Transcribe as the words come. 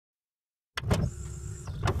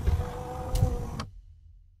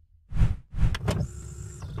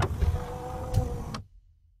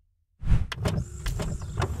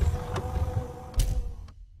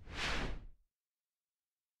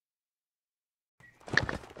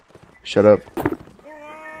Shut up.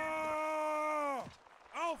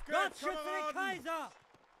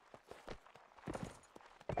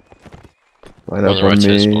 Line up on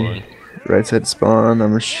me. Right side spawn. I'm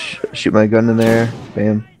gonna shoot my gun in there.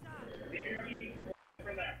 Bam.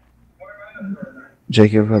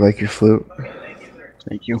 Jacob, I like your flute.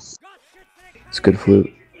 Thank you. It's a good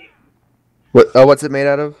flute. What? Oh, what's it made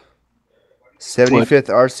out of? 75th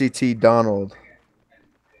RCT Donald.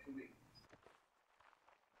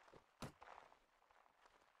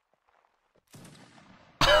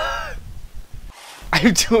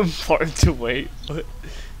 I'm too important to wait. What?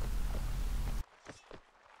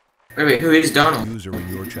 Wait, who is Donald? User in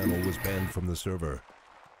your channel was banned from the server.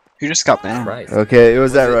 Who just got banned? Right. Okay, it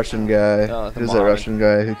was that Russian guy. Oh, It was that Russian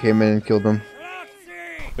guy who came in and killed him.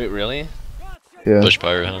 Wait, really? Yeah. Bush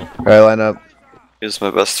pirate, huh? Alright, line up. He's my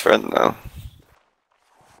best friend now.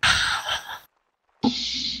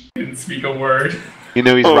 Didn't speak a word. You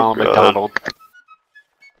know he's Ronald McDonald.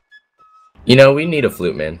 You know, we need a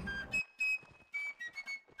flute, man.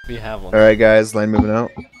 We have one. Alright, guys, line moving out.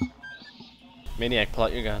 Maniac, pull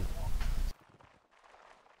out your gun.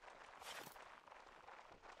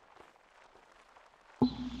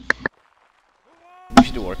 You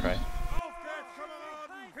should do war cry.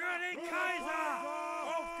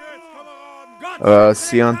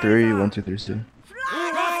 C on 3, 1, 2, 3, C.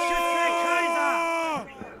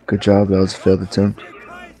 Good job, that was a failed attempt.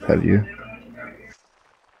 Proud of you.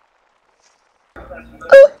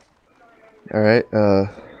 Alright,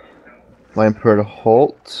 line per to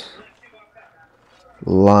halt.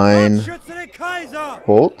 Line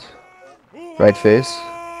halt. Right face.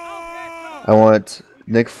 I want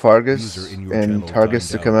Nick Fargus and Targus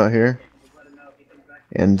to come out here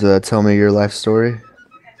and tell me your life story.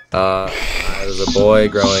 I was a boy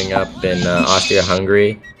growing up in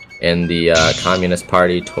Austria-Hungary, and the Communist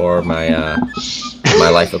Party tore my my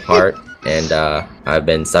life apart, and I've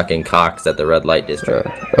been sucking cocks at the red light district.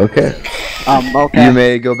 Okay. Okay. You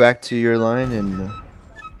may go back to your line and.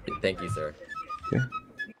 Thank you, sir. Okay.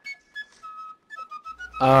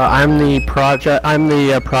 I'm the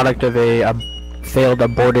product of a failed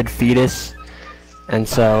aborted fetus, and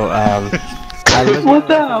so I was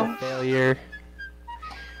a failure.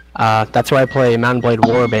 That's why I play Mountain Blade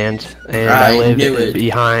Warband, and I live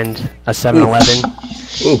behind a 7-Eleven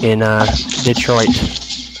in Detroit.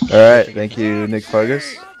 Alright, thank you, Nick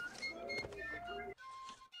Fargus.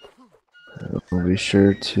 We'll be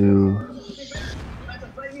sure to...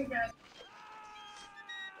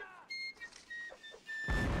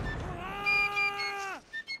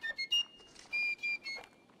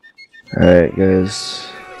 Alright, guys.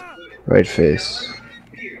 Right face.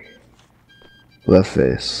 Left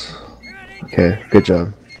face. Okay, good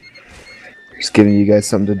job. Just giving you guys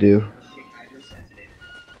something to do.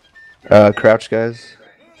 Crouch, guys,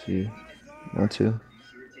 if you want to.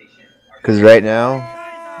 Because right now,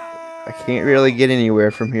 I can't really get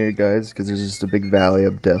anywhere from here, guys, because there's just a big valley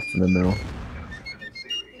of death in the middle.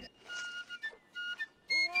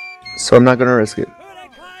 So I'm not going to risk it.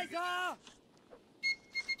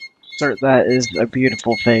 Sir, that is a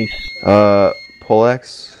beautiful face.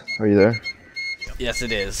 Polex, are you there? Yes,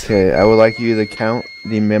 it is. Okay, I would like you to count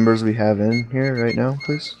the members we have in here right now,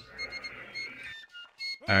 please.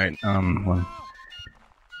 Alright, 1.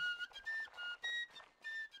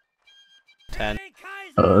 10.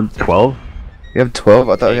 12? You have 12?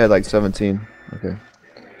 I thought we had like 17. Okay.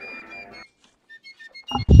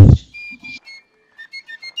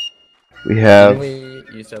 We have... We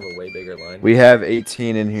used to have a way bigger line. We have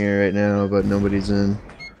 18 in here right now, but nobody's in.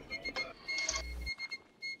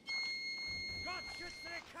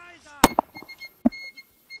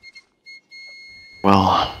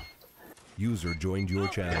 Well, User joined your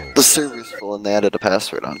channel. the server's full and they added a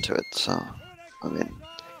password onto it, so I mean.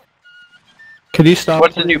 Could you stop?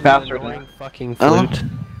 What's the new password? Fucking Oh. flute.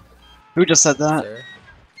 Who just said that? Sir?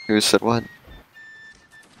 Who said what?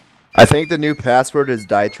 I think the new password is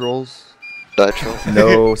Ditrolls. Ditrol?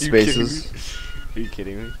 No spaces. Are you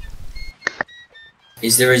kidding me?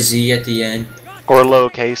 Is there a Z at the end? Or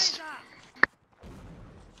lowercase.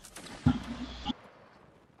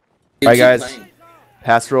 Alright, guys.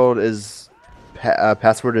 Password is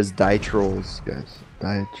password is Ditrolls, guys.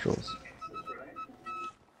 Ditrolls.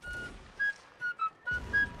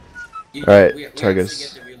 Alright,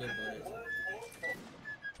 Targus.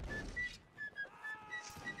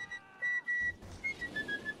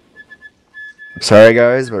 Sorry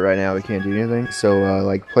guys, but right now we can't do anything. So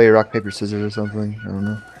like play rock paper scissors or something. I don't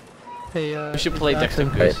know. Hey, We should play Jackson.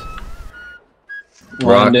 Dexter Goose.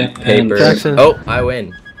 Rock, paper. Jackson. Oh, I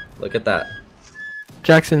win. Look at that.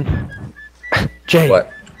 Jackson. Jay.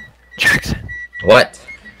 What? Jackson. What?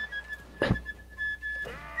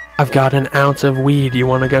 I've got an ounce of weed. You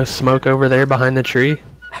want to go smoke over there behind the tree?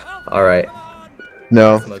 Alright.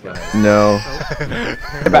 No. Smoke on. No.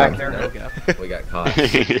 Get back there. We got caught.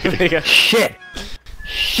 Shit!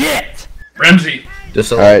 Shit! Ramsey!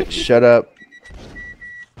 Just Alright, shut up.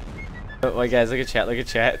 Oh, wait, guys, look at chat. Look at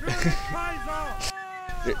chat.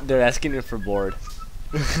 They're asking you for board.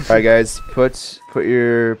 Alright, guys, put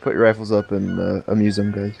your rifles up and amuse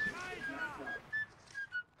them, guys.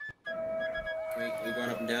 We're going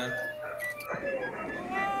up and down.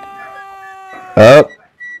 Up.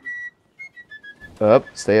 Up.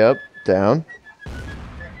 Stay up. Down.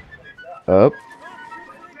 Up.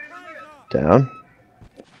 Down.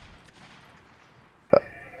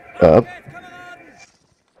 Up.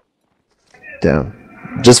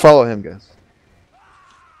 Down. Just follow him, guys.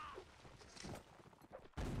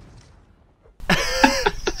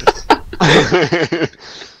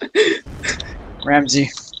 Ramsey,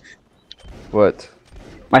 What?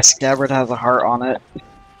 my scabbard has a heart on it.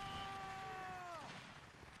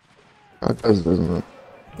 It doesn't it?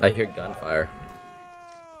 I hear gunfire.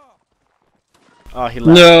 Oh, he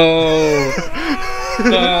left. No!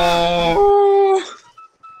 No!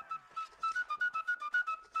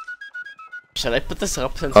 Should I put this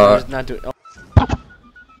up since he's not doing? Oh,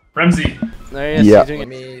 Ramsey! there he is. Yeah. He's doing Let it.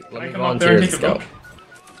 me Can I come up volunteer there and as a take a look?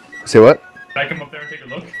 scout. Say what? Can I come up there and take a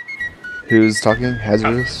look? Who's talking?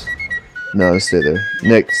 Hazardous? No, stay there.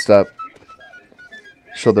 Nick, stop.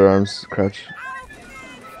 Shoulder arms, crouch.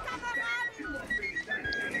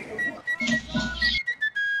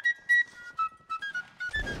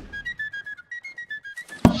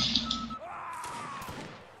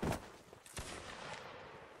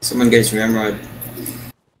 Someone gets ramrod.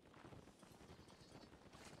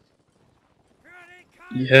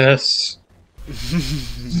 Yes.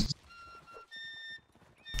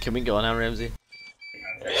 Can we go now, Ramsey?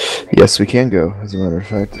 Yes, we can go, as a matter of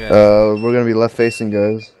fact. Yeah. We're gonna be left facing,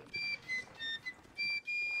 guys.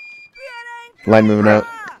 Line moving out.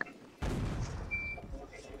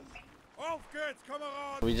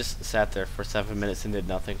 We just sat there for 7 minutes and did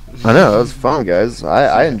nothing. I know, that was fun, guys.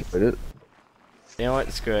 I enjoyed it. You know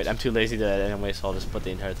what? Screw it. I'm too lazy to edit anyway, so I'll just put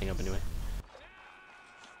the entire thing up anyway.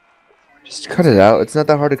 Just cut it out. It's not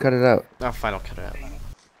that hard to cut it out. Oh, fine. I'll cut it out.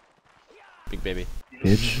 Big baby.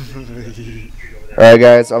 Bitch. Alright,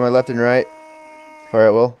 guys, on my left and right. Fire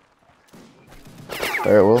at will.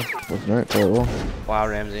 Fire at will. Left and right, fire at will. Wow,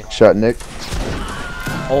 Ramsey. Shot Nick.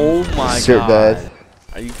 Oh my Cert god. bad.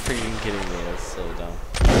 Are you freaking kidding me? That's so dumb.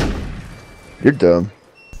 You're dumb.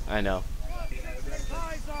 I know.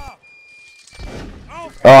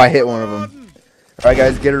 Oh, I hit one of them. Alright,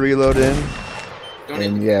 guys, get a reload in.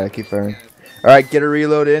 And yeah, keep firing. Alright, get a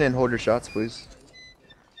reload in and hold your shots, please.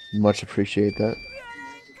 Much appreciate that.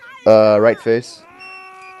 Right face.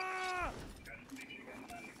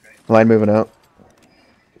 Line moving out.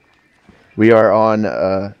 We are on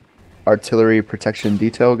artillery protection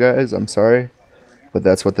detail, guys. I'm sorry, but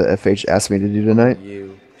that's what the FH asked me to do tonight.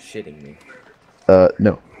 You shitting me?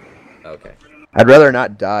 No. Okay. I'd rather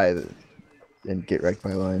not die than get wrecked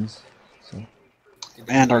by lines. So.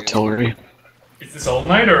 And artillery. Is this all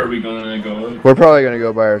night or are we gonna go? We're probably gonna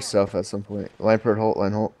go by ourselves at some point. Line per halt,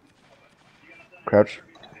 line halt. Crouch.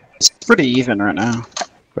 It's pretty even right now.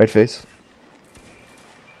 Right face.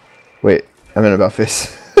 Wait, I meant about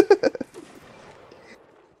face.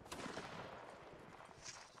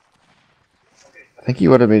 I think he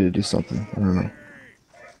wanted me to do something. I don't know.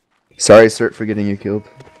 Sorry, Cert, for getting you killed.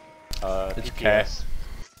 It's okay.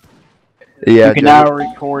 Yeah, You can now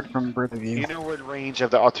record from both of you. You know where the range of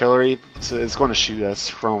the artillery is going to shoot us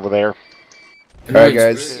from over there. Alright,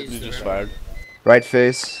 guys. You just fired. Right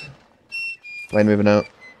face. Line moving out.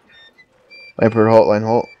 Line per halt, line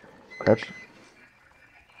halt. Crouch.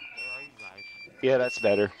 Yeah, that's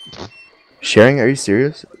better. Sharing? Are you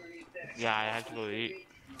serious? Yeah, I had to go eat.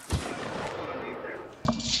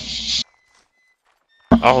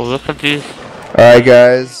 Oh, look at these. Alright,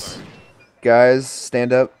 guys. Guys,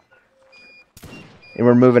 stand up. And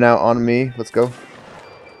we're moving out on me. Let's go.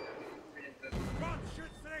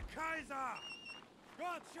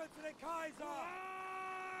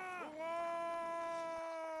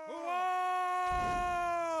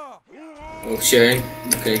 Oh, sharing.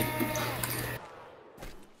 Okay.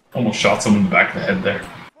 Almost shot someone in the back of the head there.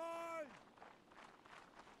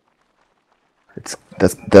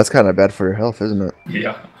 That's kind of bad for your health, isn't it?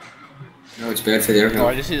 Yeah. No, it's bad for their Oh, health.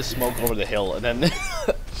 I just need to smoke over the hill and then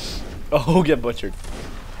oh, get butchered.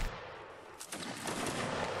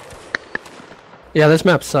 Yeah, this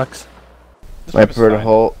map sucks. Line per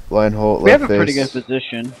halt, line halt, We have left a pretty good face.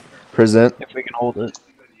 position Present. if we can hold it.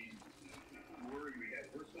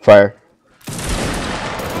 Fire.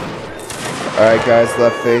 Alright guys,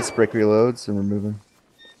 left face, break reloads, and we're moving.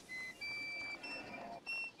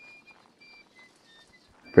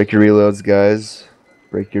 Break your reloads, guys.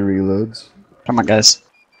 Break your reloads. Come on, guys.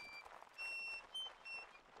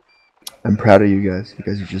 I'm proud of you guys. You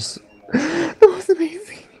guys are just... That was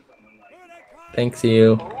amazing. Thanks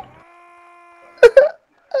you.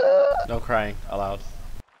 No crying allowed.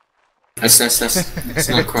 That's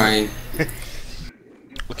not crying.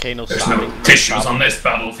 Okay, no There's stopping. no tissues on this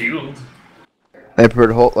battlefield. I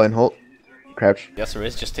prepared halt, line halt. Crouch. Yes, there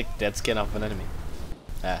is. Just take dead skin off an enemy.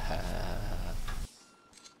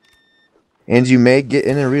 And you may get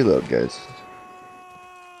in a reload, guys.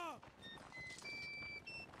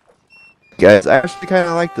 Guys, I actually kind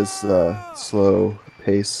of like this slow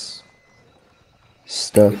pace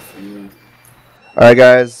stuff. Alright,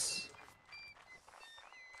 guys.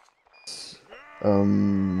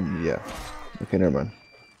 Yeah. Okay, never mind.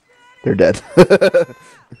 They're dead.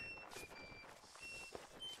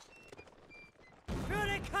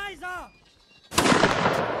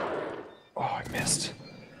 Oh, I missed.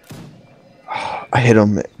 Oh, I hit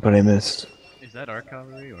him, but I missed. Is that our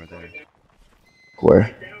cavalry or theirs?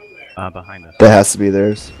 Where? Behind us. That has to be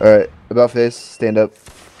theirs. Alright, about face, stand up.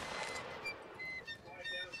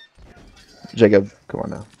 Jacob, come on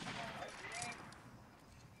now.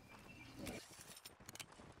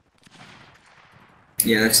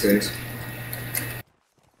 Yeah, that's theirs.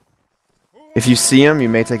 If you see him, you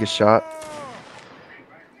may take a shot.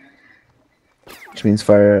 Which means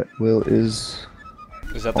fire at will is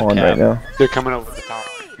that the on cab? right now. They're coming over the top.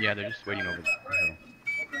 Yeah, they're just waiting over the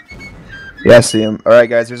hill. Yeah, I see him. Alright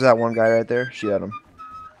guys, there's that one guy right there. Shoot at him.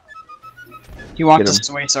 You want Get to him.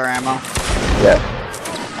 switch our ammo? Yeah.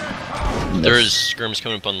 There is skirms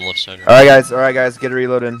coming up on the left side. Alright guys, get a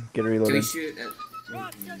reload in. Get a reload Can we in. shoot at...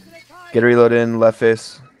 Get a reload in, left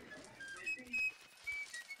face.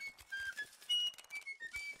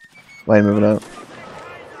 Line moving out.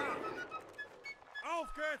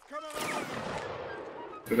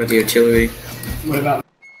 What about the artillery? What about?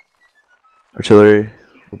 Artillery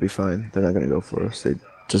will be fine. They're not gonna go for us. They've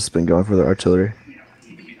just been going for the artillery.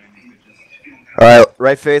 Alright,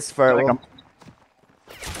 right face, fire at will.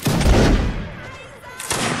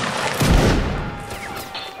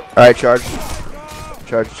 Alright, charge.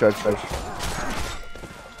 Charge.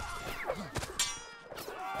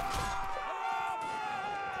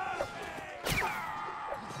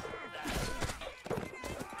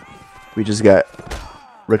 We just got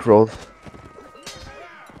rickrolled.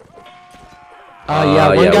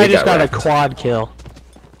 Yeah, one guy just got a quad kill.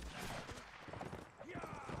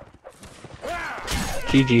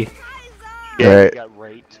 GG. Yeah, Alright. we got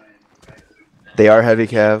raped. They are heavy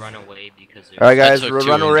cav. Alright guys,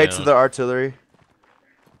 run right to the artillery.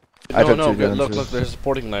 I took two down, look, too. there's a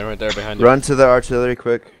supporting line right there behind you. Run to the artillery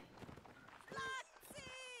quick.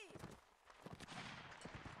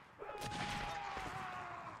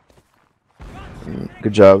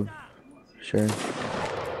 Good job, Sharon.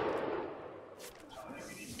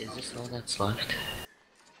 Is this all that's left?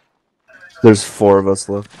 There's 4 of us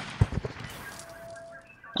left.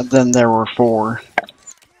 And then there were 4.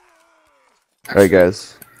 Alright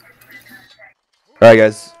guys. Alright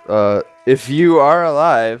guys, if you are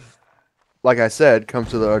alive, like I said, come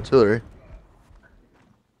to the artillery.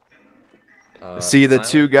 See the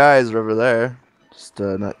 2 guys over there. Just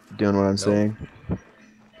not doing what I'm saying.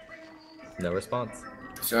 No response.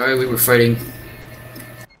 Sorry, we were fighting.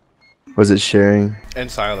 Was it sharing? And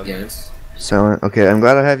silent. Yes. Silent? Okay, I'm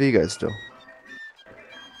glad I have you guys still.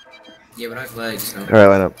 Yeah, but I have legs. So. Alright,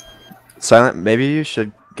 line up. Silent, maybe you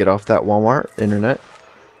should get off that Walmart internet.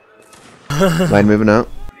 Line moving out.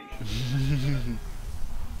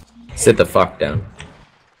 Sit the fuck down.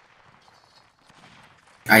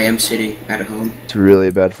 I am sitting at home. It's really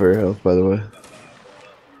bad for your health, by the way.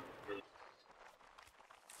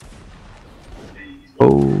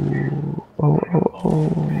 Oh.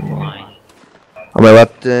 On my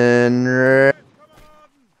left and right.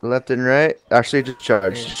 Left and right. Actually, just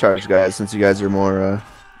charge, guys, since you guys are more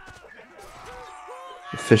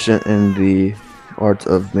efficient in the art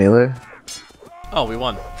of melee. Oh, we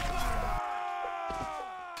won.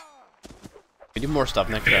 We do more stuff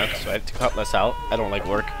next round, so I have to cut less out. I don't like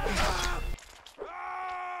work.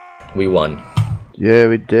 We won. Yeah,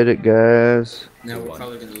 we did it, guys. No, we're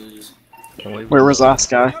probably gonna lose. Where was last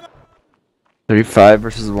guy? 35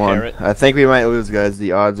 versus 1. Carrot. I think we might lose, guys.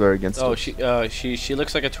 The odds are against us. She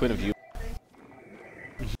looks like a twin of you.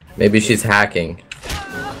 Maybe she's hacking.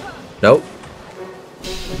 Nope.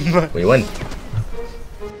 We win.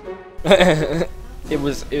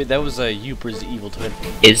 That was a Uper's evil twin.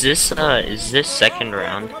 Is this second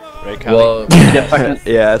round? Right, Kyle? Well,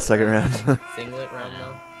 yeah, it's second round. singlet round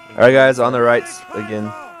though. All right, guys, on the right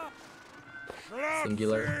again.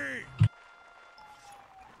 Singular.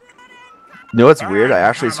 You know what's weird? I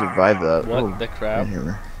actually survived that. What the crap?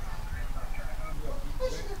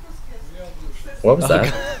 What was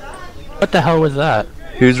that? What the hell was that?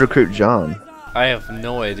 Who's Recruit John? I have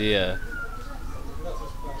no idea.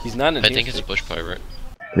 He's not in I think it's a bush pirate.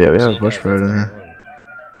 Yeah, we have a bush pirate in here.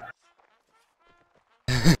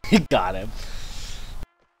 He got him.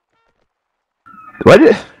 What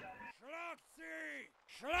did?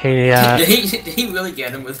 Hey, Did he really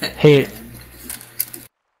get him with that? Hey,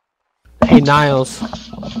 Niles.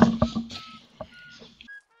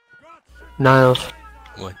 Niles.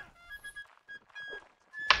 What?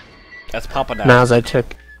 That's Papa Niles. Niles, I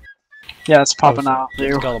took. Yeah, it's popping out.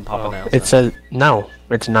 Let's call him Papa Niles. It says no.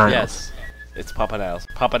 It's Niles. Yes, it's Papa Niles.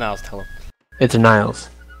 Papa Niles, tell him. It's Niles.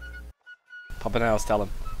 Papa Niles, tell him.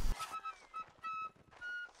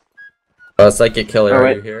 Oh, Psychic Killer, are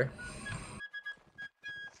Alright. you here?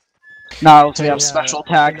 Niles, we have special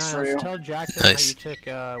tags for you. Tell Jackson Nice. how you took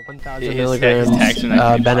 1,000 His milligrams tags are not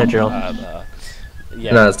gonna be Benadryl. Papa,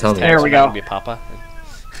 yeah, No, it's his telling me. tags There are we not go. gonna be Papa.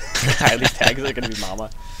 Kylie's tags are gonna be Mama.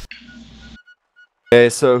 Okay,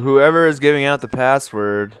 so whoever is giving out the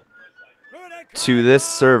password to this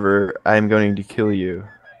server, I'm going to kill you.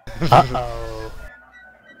 Uh-oh.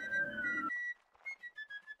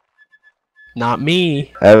 Not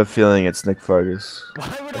me. I have a feeling it's Nick Fargus.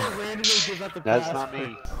 Why would I randomly give out the That's password? not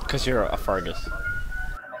me. Cause you're a Fargus.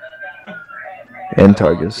 And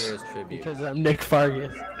Targus. Here's tribute. Because I'm Nick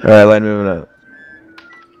Fargus. Alright, line moving up.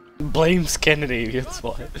 Blames Kennedy, that's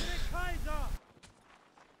why.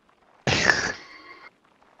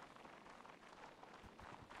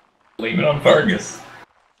 Leave it on Fergus.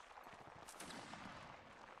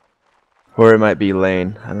 Or it might be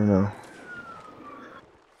Lane. I don't know.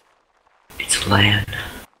 It's land.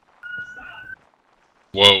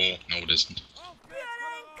 Whoa, no it isn't.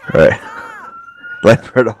 Alright. Line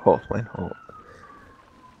for the hole. Line hole.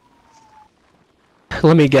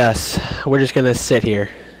 Let me guess. We're just gonna sit here.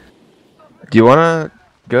 Do you wanna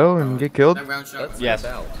go and get killed? That round shot. Yes.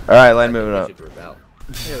 Alright, line moving up.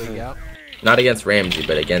 There we go. Not against Ramsey,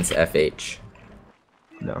 but against FH.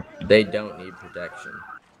 No. They don't need protection.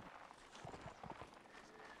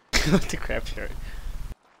 What the crap, Sherry?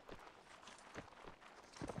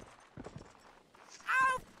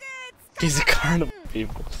 He's a carnival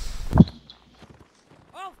people.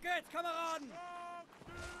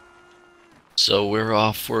 So we're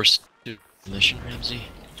off for mission, Ramsey.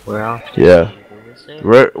 We're off. Yeah.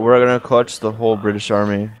 We're gonna clutch the whole British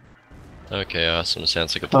Army. Okay, awesome.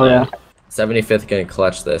 Sounds like a Oh plan. yeah. 75th gonna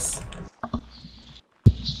clutch this.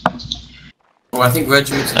 Oh, I think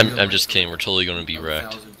Regiment's. I'm just kidding. We're totally gonna be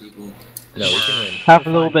wrecked. No, we can win. Have a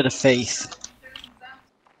little bit of faith.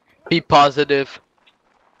 Be positive.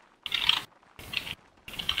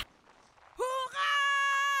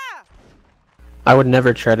 I would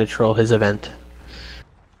never try to troll his event.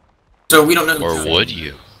 So we don't know. Or would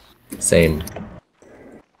you? Same.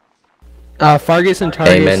 Fargus and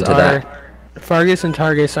Amen Targus to are that. Fargus and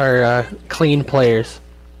Targus are clean players.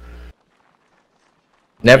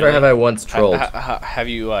 Never have I once trolled. Have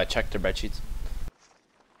you checked their bed sheets?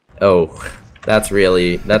 Oh, that's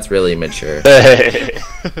really mature.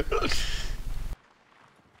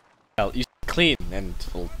 Well, you clean, and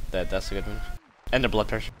well, that's a good one. And the blood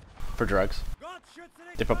pressure for drugs.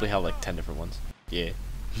 They probably have like 10 different ones. Yeah.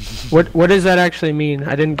 What does that actually mean?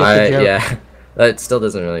 I didn't get the joke. Yeah, that still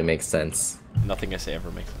doesn't really make sense. Nothing I say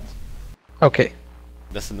ever makes sense. Okay.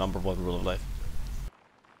 That's the #1 rule of life.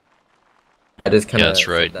 I just kind of. Yeah, that's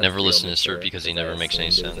right. Never listen to Sir because he never makes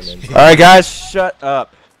any sense. Alright, guys, shut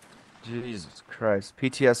up. Jesus Christ.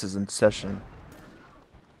 PTS is in session.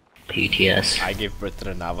 PTS. I gave birth to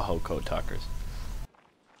the Navajo code talkers.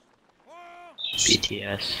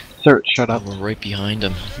 PTS. Sir, shut up. We're right behind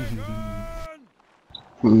him.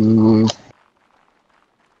 We're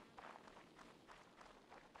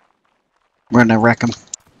gonna wreck him.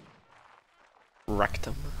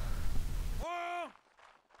 Rectum.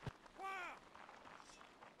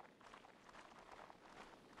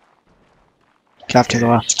 Cap to the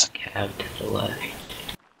left. Cab to the left.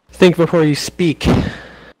 Think before you speak,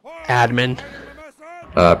 admin.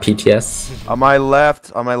 PTS. On my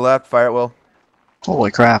left, fire at will.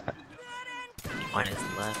 Holy crap. On his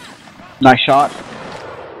left. Nice shot.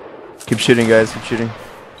 Keep shooting, guys, keep shooting.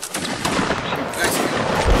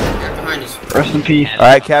 Behind us. Rest in peace.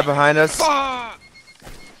 Alright, cat behind us.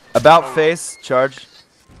 About face, charge.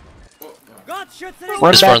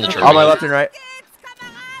 Where's This far in the that? church. On my left and right.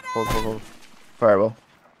 Hold. Fire at will.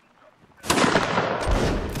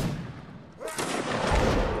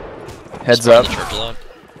 Heads up. Triple up.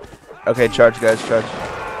 Okay, charge, guys, charge.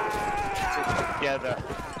 Together.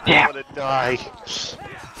 Yeah. I'm gonna die.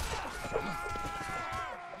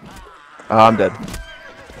 Oh, I'm dead.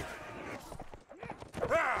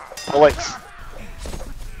 Alex.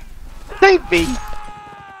 Save me.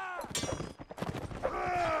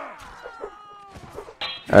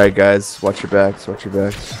 Alright, guys, watch your backs, watch your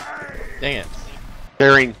backs. Dang it.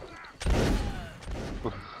 Sharing.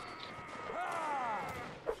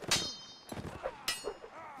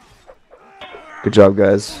 Good job,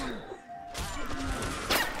 guys.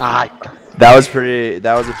 That was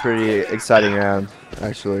a pretty exciting round,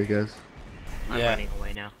 actually, guys. I'm running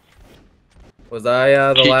away now. Was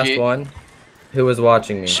I the last one? Who was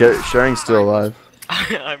watching me? Sharing's still alive. I'm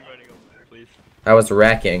running away, please. I was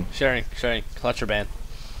racking. Sharing, clutch your band.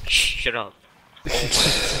 Shut up.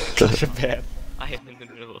 Clutch your band. I am in the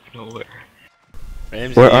middle of nowhere.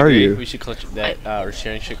 Ramsey, Where are you? We should clutch that, or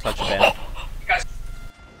Sharing should clutch your band.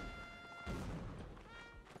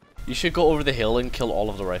 You should go over the hill and kill all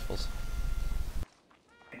of the rifles.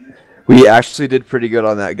 We actually did pretty good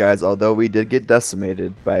on that, guys, although we did get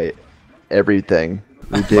decimated by everything.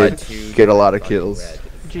 We did get a lot of kills.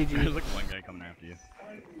 There's like one guy coming after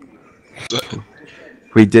you.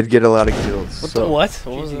 We did get a lot of kills. What?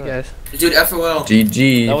 So. What was that? Guys. Dude, FOL.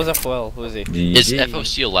 GG. That was FOL. Who is he? GG. Is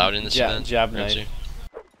FOC allowed in this event? Jab Ramsey? knife.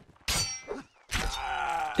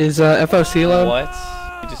 Is FOC low? What?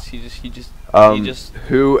 He just.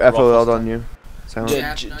 Who FOL'd on you?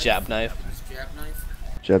 Silent? Jab knife.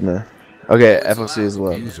 Jab knife. Okay, FOC is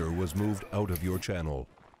low. User was moved out of your channel.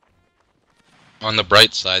 On the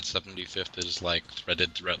bright side, 75th is like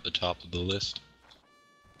threaded throughout the top of the list.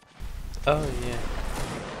 Oh yeah.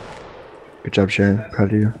 Good job, Sharon.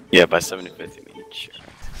 Proud of you. Yeah, by 75th you mean sure.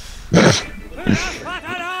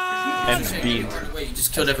 And beat. Wait, you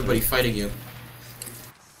just killed everybody fighting you.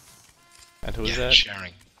 And who is that?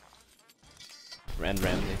 Sharing. And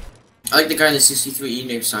Ramsey. I like the guy in the 63E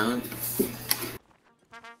named Silent.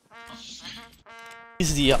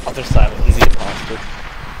 He's the other side. He's the imposter.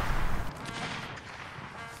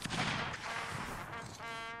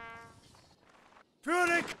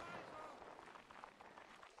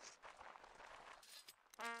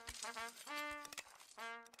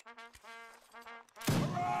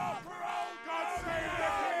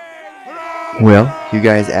 Well, you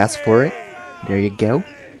guys asked for it. There you go.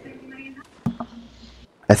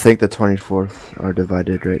 I think the 24th are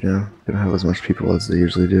divided right now. They don't have as much people as they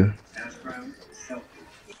usually do.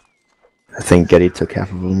 I think Getty took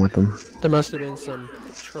half of them with them. There must have been some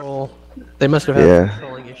troll. They must have had some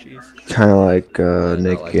trolling issues. Kind of like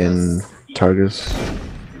Nick and Targus.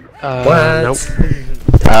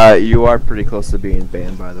 Nope. You are pretty close to being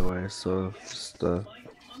banned, by the way, so just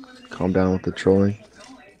calm down with the trolling.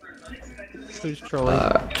 Who's trolling?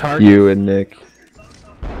 You and Nick.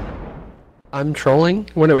 I'm trolling?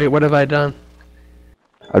 What have I done?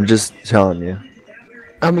 I'm just telling you.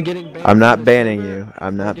 I'm getting banned. I'm not banning you.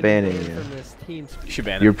 I'm not banning you. From this team You should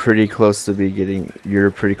ban him. You're pretty close to be getting.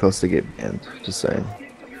 You're pretty close to get banned. Just saying.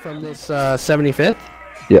 From this 75th?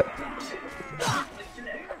 Yeah.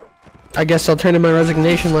 I guess I'll turn in my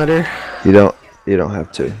resignation letter. You don't. You don't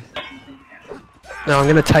have to. No, I'm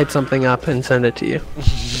gonna type something up and send it to you.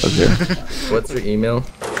 Okay. What's your email?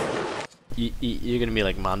 You're gonna be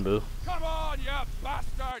like Manbu.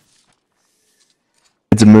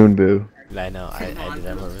 It's a Moonboo. I know. I did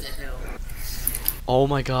that movie. Oh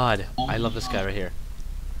my god! I love this guy right here.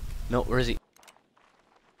 No, where is he?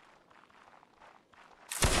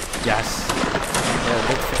 Yes. Yeah,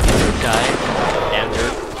 look, guy. Andrew.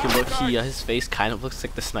 His face kind of looks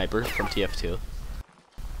like the sniper from TF2.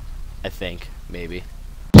 I think, maybe.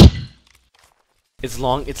 It's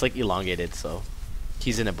long. It's like elongated, so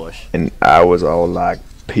he's in a bush. And I was all like,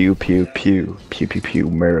 pew pew pew, pew pew pew,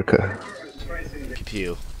 America. Pew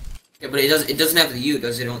pew. Yeah, but it doesn't have the U,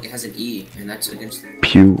 does it? It has an E, and that's against the...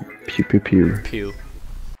 Pew pew pew pew. Pew.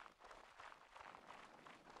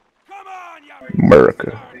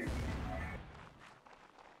 America.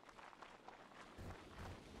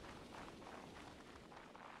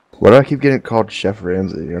 Why do I keep getting called Chef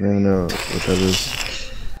Ramsey? I don't even know what that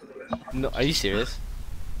is. No, are you serious?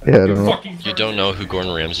 Yeah, I don't know. You don't know who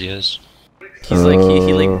Gordon Ramsay is? He's like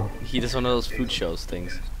he does one of those food shows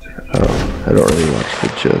things. Oh, I don't really watch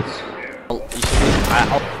food shows.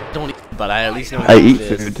 I don't eat, but I at least know. I eat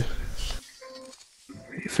food.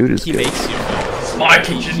 Food is He good. makes you. It's my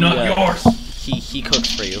kitchen, not yours. He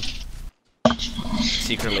cooks for you.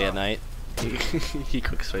 Secretly at night. He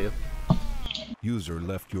cooks for you. User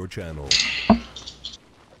left your channel.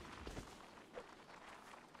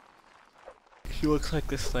 He looks like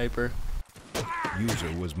the sniper.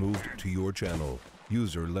 User was moved to your channel.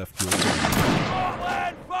 User left your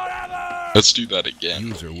channel. Let's do that again.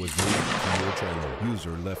 User was moved to your channel.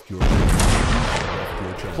 User left your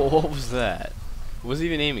channel. What was that? What was he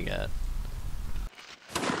even aiming at?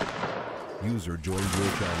 User joined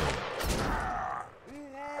your channel.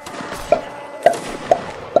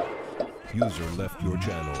 User left your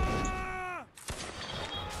channel.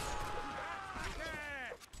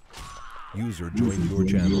 User joined your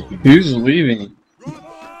channel. Who's leaving?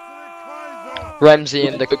 Ramsey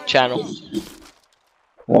in the cook channel.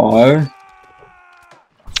 Why?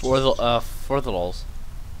 For the lols.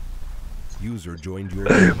 User joined your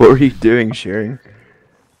What were you doing, sharing?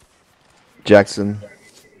 Jackson.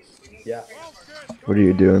 Yeah. What are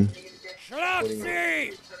you doing? Shut up,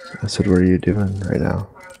 I said, what are you doing right now?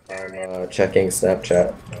 I'm checking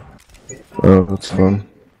Snapchat. Oh, that's fun.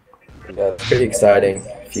 Yeah, it's pretty exciting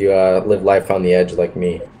if you live life on the edge like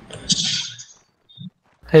me.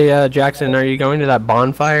 Hey, Jackson, are you going to that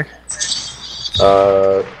bonfire?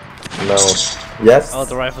 No. Yes? Oh,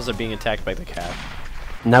 the rifles are being attacked by the cat.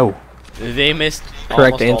 No. They missed.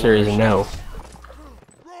 Correct almost all answer of is their no. shots.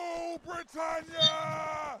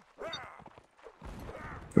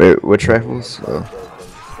 Wait, which rifles?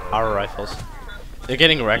 Oh. Our rifles. They're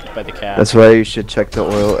getting wrecked by the cat. That's why you should check the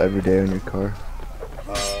oil every day on your car.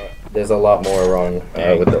 There's a lot more wrong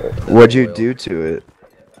with the What'd you do to it?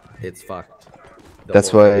 It's fucked. The That's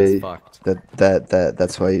whole thing is why fucked.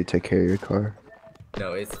 that's why you take care of your car.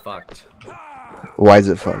 No, it's fucked. Why is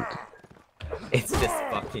it fucked? It's just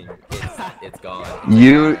fucking. It's gone.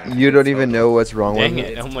 You don't even know what's wrong Dang with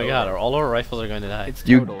it! it. Oh my god! All our rifles are going to die. It's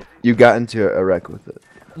You got into a wreck with it.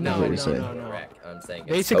 No, is what you're no, saying. no, no. I'm saying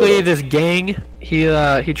it's Basically, total. this gang, he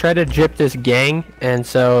tried to gyp this gang, and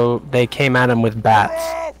so they came at him with bats.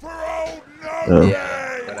 Oh.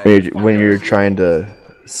 Yeah, When you're trying to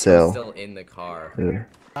sell. still in the car. Yeah.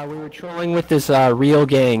 We were trolling with this real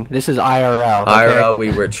gang. This is IRL. Okay? IRL,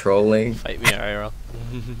 we were trolling. Fight me, IRL.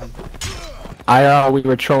 IRL, we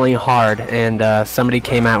were trolling hard, and somebody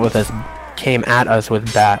came at us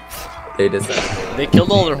with bats. They just. They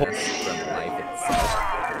killed all their whole.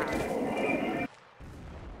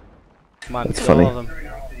 Come on, That's kill funny. all of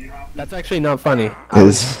them. That's actually not funny.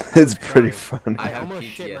 It's pretty funny. I I have almost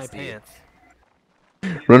shit my PTSD.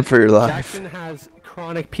 pants. Run for your life. Jackson has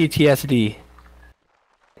chronic PTSD.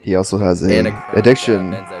 He also has And a a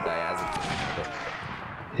addiction. benzodiazepine.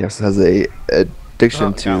 He also has a addiction Oh,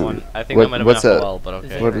 got to one. I think that might have what's been that? FOL, but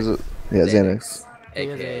okay. What is it? Yeah, Xanax. He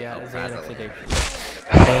has AKA a Xanax Alprazolam. addiction.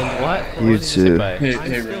 And What? You was he sick too. by?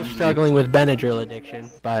 I'm still struggling with Benadryl addiction,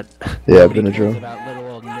 but Yeah, nobody cares Benadryl. about little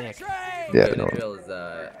old Nick. Yeah, no. Benadryl is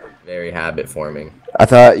very habit forming. I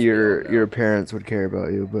thought your parents would care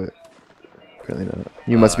about you, but apparently not.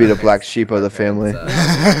 You must be the black sheep of the family.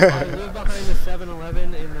 I live behind the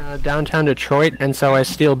 7-Eleven in downtown Detroit, and so I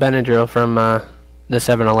steal Benadryl from the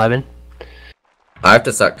 7-Eleven. I have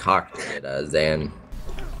to suck cock to get Xan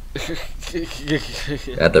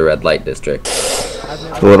at the red light district.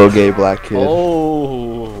 The little gay black kid.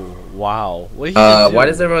 Oh, wow. What did he Why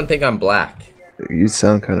does everyone think I'm black? You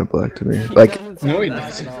sound kind of black to me. Like No, he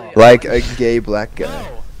doesn't. like a gay black guy.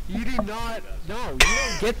 You do not. No, you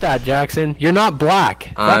don't get that, Jackson. You're not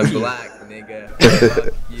black. I'm Fuck you. black, nigga.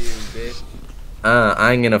 Fuck you, bitch.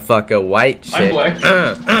 I'm gonna fuck a white chick. black.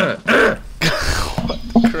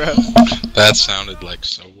 Crap. That sounded like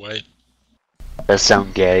so white. That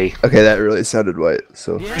sound gay. Okay, that really sounded white.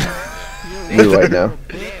 So Yeah. you're white now.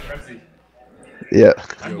 Yeah,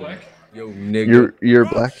 Yo, nigga. you're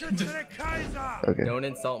black. Okay. Don't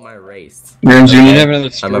insult my race. Ramsey, you need to have another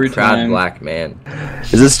I'm story a proud time. black man.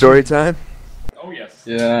 Is this story time?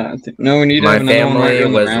 Yeah, I think, no, we need to My have another one right family here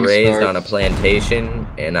on the was Rams raised start. on a plantation,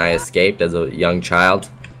 and I escaped as a young child.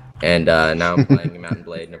 And now I'm playing Mountain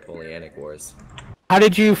Blade Napoleonic Wars. How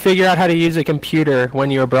did you figure out how to use a computer when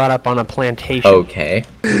you were brought up on a plantation? Okay.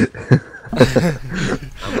 I'm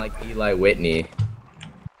like Eli Whitney.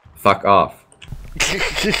 Fuck off.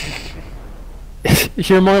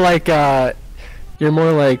 You're more like that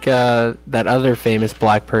other famous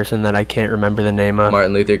black person that I can't remember the name of.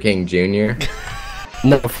 Martin Luther King Jr.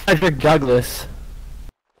 No, Frederick Douglass.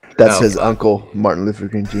 That's Oh, his fuck. uncle, Martin Luther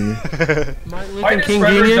King Jr. Martin Luther King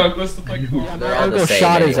Jr. Yeah, my They're all the uncle same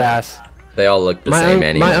shot his anyway. ass. They all look the same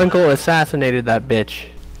anyway. My uncle assassinated that bitch.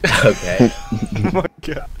 Okay. Oh my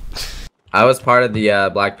god. I was part of the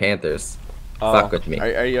Black Panthers. Fuck with me.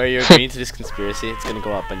 Are you agreeing to this conspiracy? It's gonna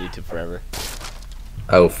go up on YouTube forever.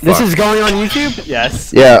 Oh fuck. This is going on YouTube?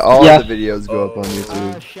 Yes. Yeah, all of the videos go up on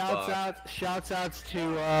YouTube.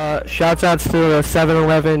 Shouts outs to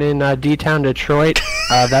 7-Eleven in D-Town, Detroit.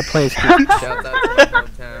 That place. Shout out to my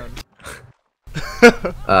hometown.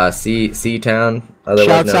 Town, otherwise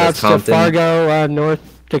Shouts known as outs to Compton. Fargo,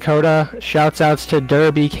 North Dakota. Shouts outs to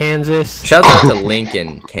Derby, Kansas. Shouts out to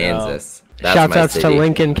Lincoln, Kansas. That's Shouts my outs city. to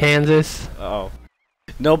Lincoln, Kansas. Oh.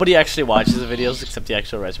 Nobody actually watches the videos except the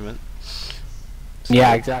actual regiment. So,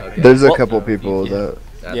 Yeah, exactly. There's a couple people that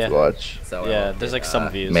Yeah. watch. So Yeah, there's like some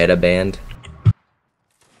views. Meta banned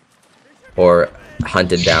or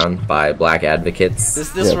hunted down by black advocates.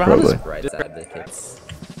 This Yeah, round is probably. Rights advocates.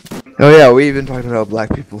 Oh yeah, we even talked about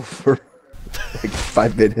black people for like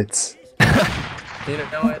 5 minutes. You know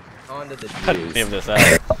what? On to the Jews. Name this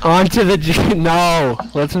out. On to the no.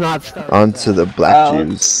 Let's not start. On to the black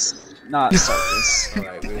Jews. Not start this.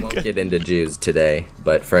 Alright, we won't get into Jews today,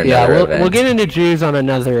 but for Yeah, another we'll event. get into Jews on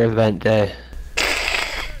another event day.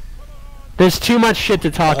 There's too much shit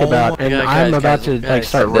to talk about, my and God, I'm guys, about to guys, like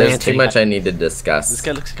start There's ranting. too much I need to discuss. This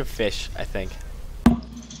guy looks like a fish, I think.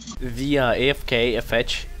 The AFK,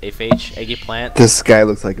 FH, Eggy Plant. This guy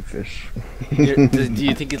looks like a fish. Do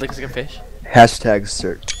you think he looks like a fish? Hashtag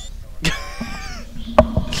search.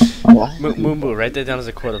 Moombo, write that down as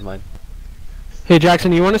a quote of mine. Hey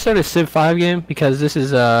Jackson, you want to start a Civ 5 game because this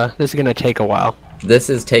is gonna take a while. This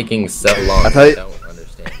is taking so long. I thought I don't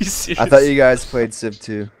understand. I thought you guys played Civ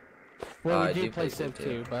 2. Well, I we do do play play Civ Civ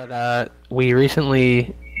 2, but we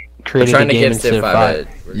recently We're created trying a to game give in Civ Civ 5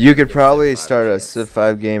 5. You could probably start a Civ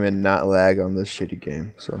 5 game and not lag on this shitty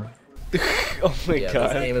game. So. Oh my Yeah, god.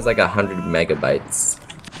 this game is like 100 megabytes.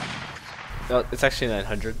 No, it's actually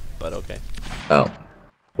 900, but okay. Oh.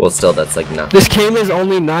 Well, still, that's like nothing. This game is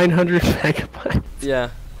only 900 megabytes. Yeah.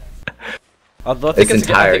 Although I think This it's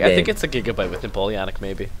entire I think game. it's a gigabyte with Napoleonic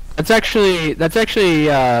maybe. That's actually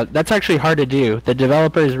hard to do. The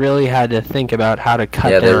developers really had to think about how to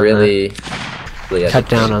cut Yeah, down. they really had cut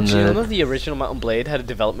to down think. on Do you know the. the original Mountain Blade had a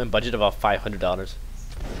development budget of about $500?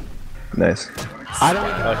 Nice. I don't.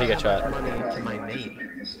 Oh, he got shot. Money to my name.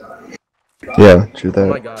 Yeah, true Oh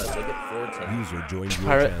my that. god, look at 410. User joined your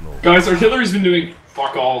Pirate. channel. Guys, artillery's been doing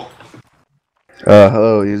fuck all.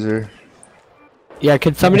 Hello, user. Yeah,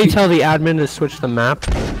 could somebody tell the admin to switch the map?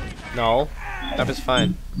 No, that was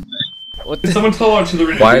fine. What Did the? someone tell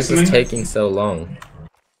artillery to Why do is this something? taking so long?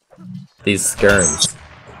 These skirms.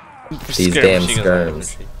 These Skirmishing damn is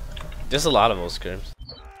skirms. like- There's a lot of those skirms.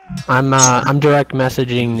 I'm direct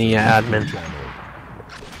messaging the admin.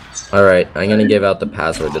 Alright, I'm gonna give out the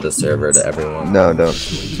password to the server to everyone. No, don't.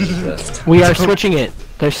 Just- We are switching it.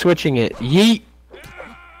 They're switching it. Yeet.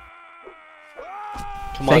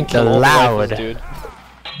 Come on, Thank kill the all loud. rifles, dude.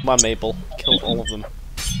 Come on, Maple. Kill all of them.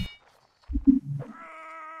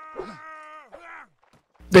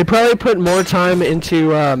 They probably put more time into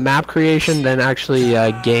map creation than actually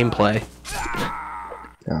gameplay.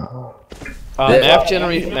 Oh.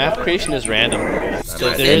 Map creation is random.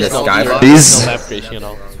 There in is the no, skybox. there is These- no map creation at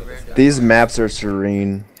all. These maps are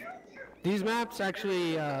serene. These maps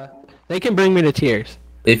actually, they can bring me to tears.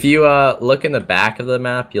 If you look in the back of the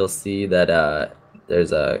map, you'll see that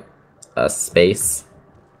there's a space.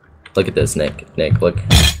 Look at this, Nick. Nick, look.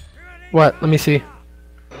 What? Let me see.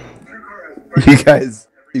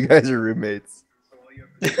 You guys are roommates.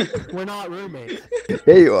 We're not roommates.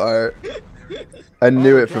 Yeah, you are. I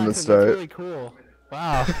knew it from the Jackson, start. That's really cool.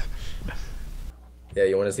 Wow. Yeah,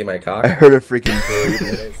 you want to see my I cock? heard a freaking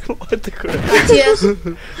bird. What the crap? Yes.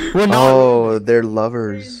 We're not. Oh, they're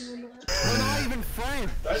lovers. We're not even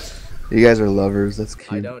friends. You guys are lovers. That's I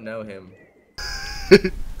cute. don't know him.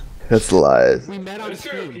 That's lies. We met on Is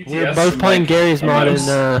there a stream. PTS We're both from, playing like, Gary's mod MMs?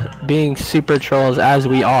 and being super trolls as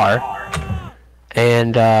we are.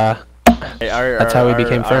 And Hey, That's how we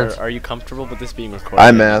became friends. Are you comfortable with this being recorded?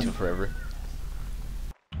 I'm on math. YouTube forever?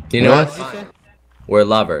 You know What? what? We're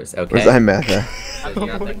lovers, okay? Where's iMath at? There's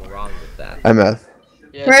nothing wrong with that. iMath.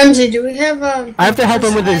 Ramsey, do we have I have to help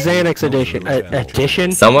him with his Xanax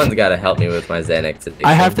edition. Someone's got to help me with my Xanax addiction.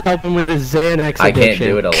 I have to help him with his Xanax I addiction. can't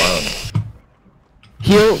do it alone.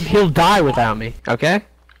 He'll die without me. Okay.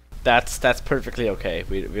 That's perfectly okay.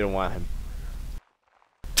 We don't want him.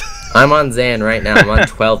 I'm on Xan right now. I'm on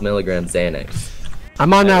 12 milligrams Xanax.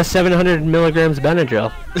 I'm on 700 milligrams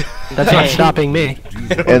Benadryl. That's not stopping me.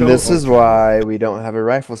 And this is why we don't have a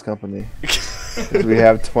rifles company. 'Cause we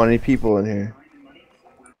have 20 people in here.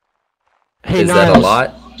 Hey, Is Niles, that a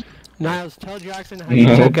lot? Niles, tell Jackson how you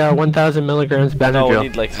took 1,000 milligrams No, we Benadryl.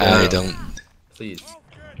 need like. I don't. Please.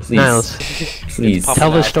 Niles, Please. Papa tell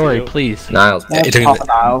the Niles story, too. please. Niles. Are you talking Papa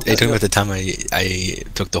Niles. about the time I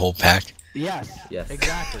took the whole pack? Yes. Yes.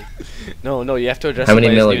 Exactly. No, you have to address How him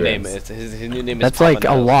many by his new name. milligrams? His new name is. That's Papa like a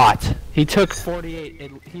Niles. lot. He took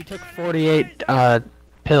 48. He took 48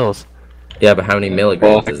 pills. Yeah, but how many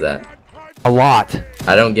milligrams is that? A lot.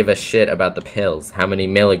 I don't give a shit about the pills. How many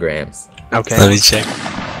milligrams? Okay. Let me check.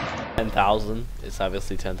 10,000. It's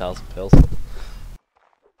obviously 10,000 pills.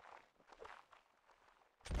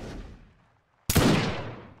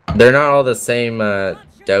 They're not all the same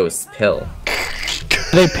dose pill.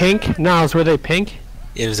 Were they pink? Niles, were they pink?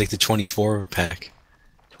 It was like the 24 pack.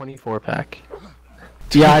 24 pack.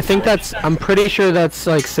 Yeah, I think that's. I'm pretty sure that's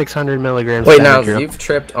like 600 milligrams. Wait, of now Benadryl. you've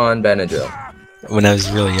tripped on Benadryl. When I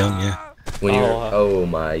was really young, yeah. When you were, oh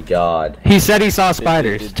my god. He said he saw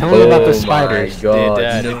spiders. Tell him about the spiders.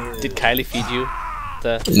 Did Kylie feed you?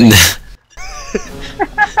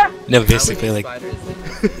 No, basically,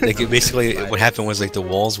 basically, what happened was like the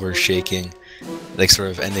walls were shaking, like sort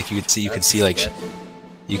of, and like you could see like,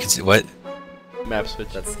 you could see what? Map switch.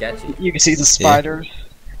 That's sketchy. You can see the spiders.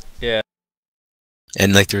 Yeah.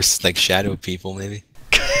 And like there's like shadow people maybe.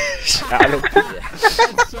 Shadow people.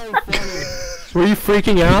 Were you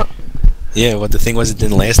freaking out? Yeah, well the thing was it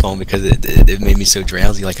didn't last long because it made me so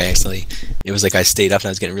drowsy. Like it was like I stayed up and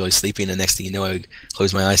I was getting really sleepy, and the next thing you know I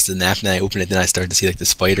closed my eyes to the nap and I opened it, then I started to see like the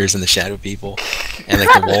spiders and the shadow people, and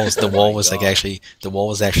like the wall was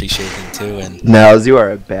actually shaking too. And Niles, you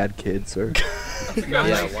are a bad kid, sir.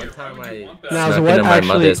 Yeah, one time I Now, snuck into my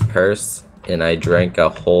mother's purse and I drank a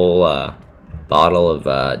whole bottle of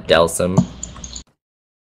Delsum.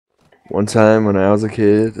 One time when I was a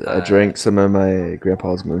kid, I drank some of my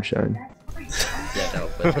grandpa's moonshine. Yeah, no,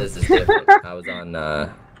 but this is different. I was on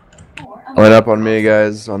Line up on me,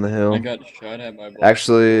 guys, on the hill. I got shot at by bullets.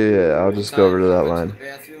 Actually, I'll just go over to that line.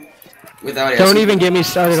 Don't even get me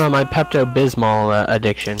started on my Pepto-Bismol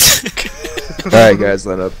addiction. Alright, guys,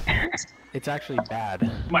 line up. It's actually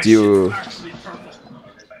bad. Do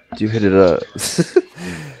you hit it up?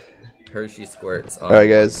 Hershey squirts. Alright,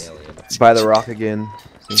 guys, by the rock again.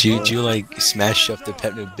 Do you like smash up the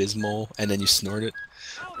Pepto-Bismol and then you snort it?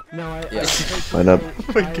 No, Line up.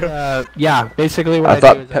 Yeah, basically what I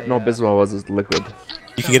thought do is Pepto-Bismol was a liquid.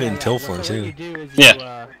 You can get it in pill form too.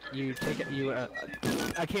 Yeah. You take it.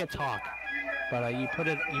 I can't talk, but you put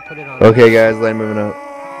it on. Okay, guys, line moving up.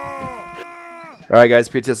 Alright, guys,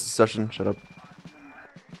 PTS session. Shut up.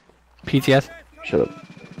 PTS. Shut up.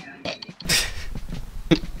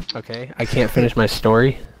 Okay, I can't finish my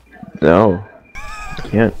story. No.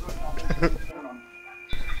 Can't.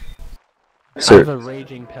 I have a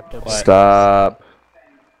raging Pepto. Stop.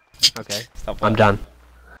 Okay, I'm done.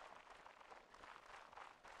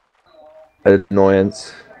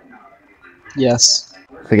 Annoyance. Yes.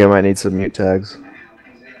 I think I might need some mute tags.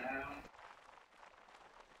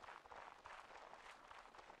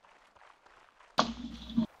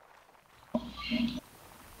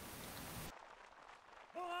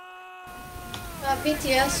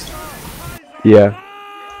 BTS. Yeah.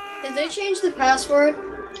 Did they change the password?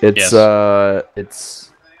 It's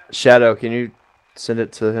it's Shadow. Can you send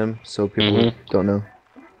it to him so people don't know?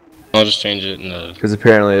 I'll just change it in the. Because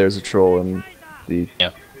apparently there's a troll in the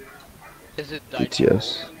Is it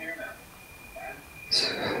BTS.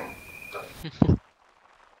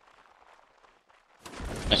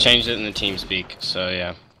 I changed it in the TeamSpeak, so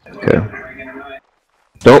yeah. Okay.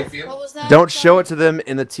 Don't show it to them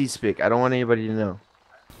in the T-Speak. I don't want anybody to know.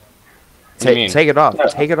 What do you mean? Take it off.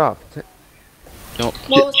 Take it off. Don't.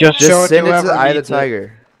 Just show it send to it to whoever Eye of the needs it.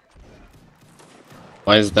 Tiger.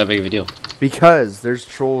 Why is it that big of a deal? Because there's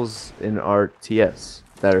trolls in our TS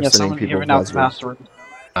that are Yeah, sending someone people giving out the passwords. password.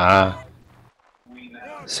 Ah.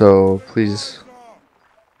 So please.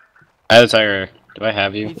 Eye of the Tiger, do I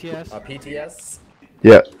have you? PTS. PTS?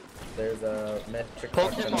 Yeah. There's a metric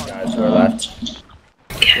guys who are left.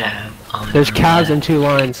 There's calves in 2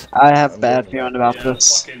 lines. I have bad feeling about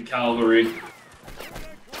this. Fucking cavalry.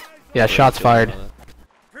 Yeah, shots fired.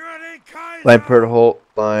 Line per Holt.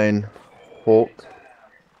 Line Holt.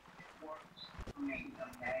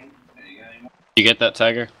 You get that,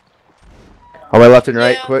 Tiger? On my left and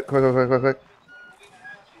right. Quick. Fire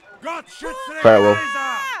at will.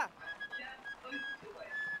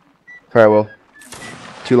 Fire at will.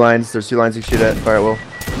 2 lines. There's 2 lines you can shoot at. Fire at will.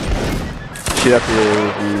 Shoot after the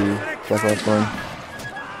black last line.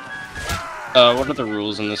 What are the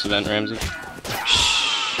rules in this event, Ramsey?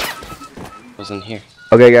 Wasn't here.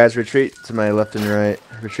 Okay, guys, retreat to my left and right.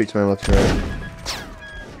 Retreat to my left and right.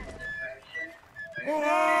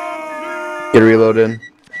 Get a reload in.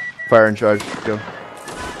 Fire and charge. Go.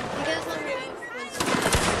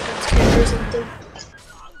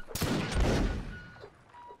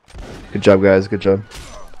 Good job, guys. Good job.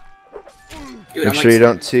 Dude, Make sure you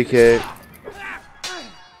don't TK.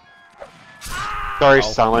 Sorry,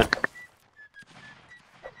 silent.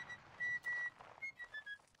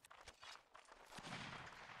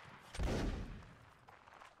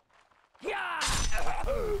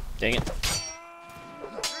 Dang it.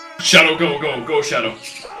 Shadow, go, Shadow.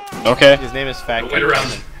 Okay. His name is Fact. Wait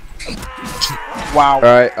around. Wow.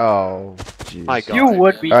 Alright, oh, jeez. My God. You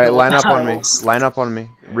would be. Alright, line up on me. Line up on me.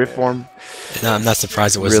 Reform. No, I'm not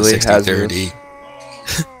surprised it wasn't Really 60-30.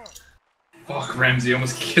 Fuck, Ramsey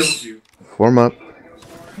almost killed you. Form up.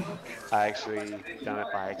 I actually done it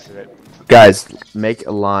by accident. Guys, make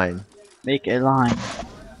a line. Make a line.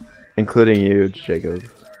 Including you, Jacob.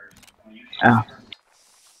 Oh.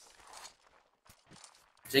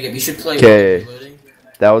 Jacob, you should play. Okay.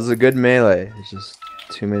 That was a good melee. It's just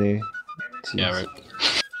too many. Yeah, right.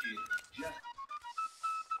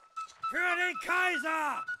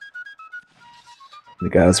 The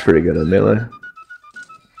guy was pretty good at melee. Hey,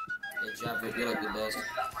 Jav, you're like the best.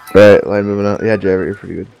 Right, line moving out. Yeah, Jav, you're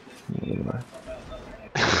pretty good.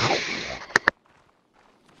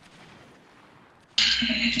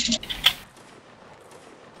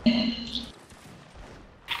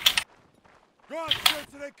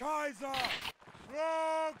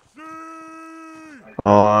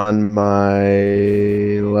 On my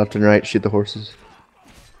left and right, shoot the horses.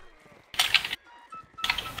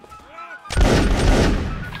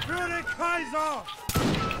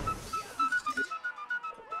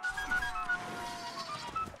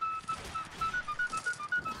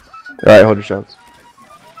 Alright, hold your shots.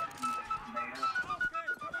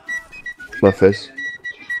 Left face.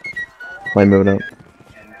 Line moving out.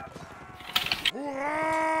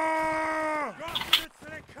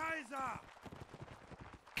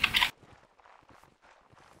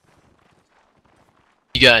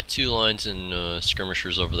 You got 2 lines and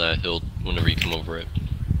skirmishers over that hill whenever you come over it.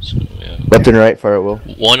 So, yeah. Left and right, fire at will.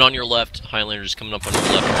 1 on your left, Highlander's coming up on your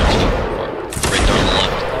left. Right there on the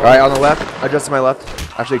left. Alright, on the left. Adjust to my left.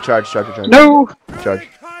 Actually, charge. No! Charge.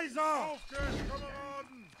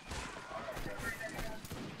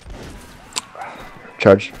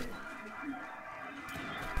 Charge.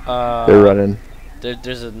 They're running.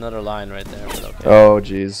 There's another line right there. But okay. Oh,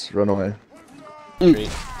 jeez. Run away.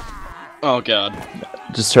 Retreat. Oh god.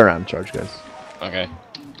 Just turn around and charge, guys. Okay.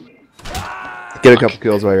 Get a couple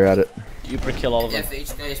kills while you're at it. You kill all of them.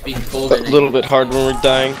 FH guy is being pulled A little bit hard when we're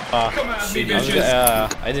dying. I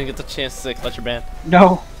didn't get the chance to clutch your band.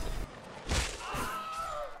 No.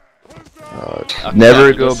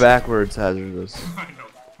 Never go backwards, hazardous.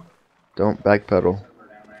 Don't backpedal.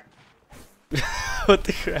 What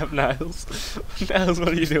the crap, Niles? Niles, what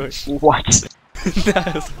are you doing? What?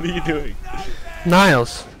 Niles, what are you doing?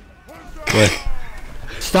 Niles. What?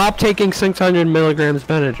 Stop taking 600 milligrams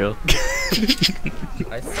Benadryl.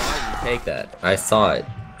 I saw you take that. I saw it.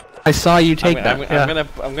 I saw you take that.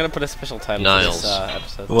 I'm gonna put a special time Niles. to this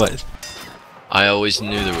episode. What? I always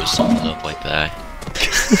knew there was something up like that.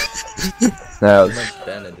 Now,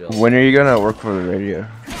 when are you gonna work for the radio?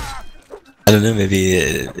 I don't know, maybe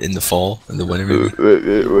in the fall, in the winter maybe.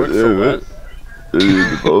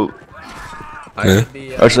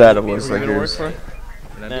 Actually, I had a voice like yours. Can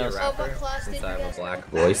I be a rapper? Since I have a black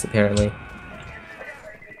voice, apparently.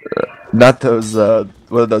 Not those,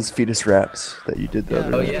 one of those fetus raps that you did though.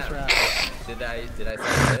 Oh yeah. Did I say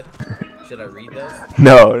good? Should I read those?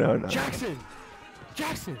 No.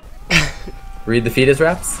 Jackson! Read the fetus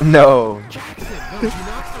raps? No.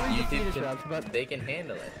 They can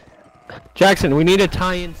handle it. Jackson, we need to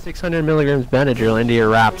tie in 600 milligrams Benadryl into your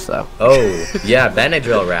raps, though. Oh, yeah,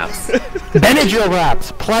 Benadryl raps. Benadryl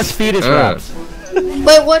raps plus fetus raps.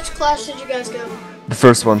 Wait, which class did you guys go? The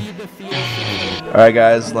first one. Alright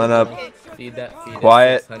guys, line up. Feed that fetus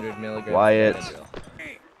Quiet. 600 milligrams Quiet.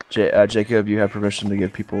 Benadryl. Jacob, you have permission to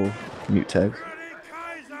give people mute tags.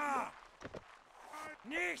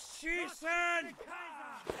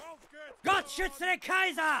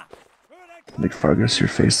 Nick Fargus, your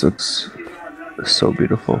face looks so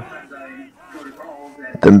beautiful.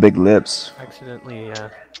 Them big lips. Accidentally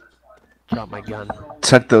dropped my gun.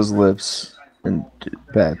 Tuck those lips and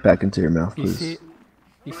back into your mouth, please.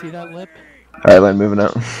 You see that lip? Alright, line moving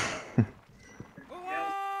out.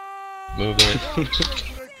 Moving.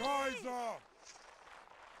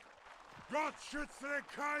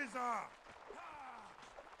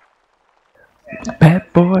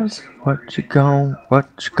 Bad boys, what you gonna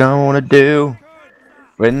do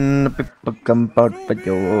when the people come out for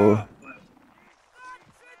you?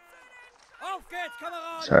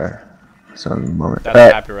 Sorry, it's on the moment.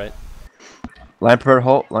 That's copyright. Line per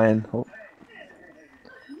halt, line halt.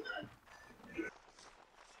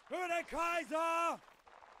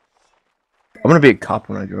 I'm gonna be a cop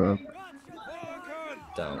when I grow up.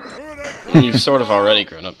 Don't. You've sort of already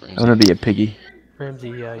grown up, Ramsey. I'm gonna be a piggy. Ramsey,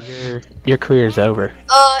 your career's over.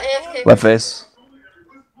 AFK. Left face.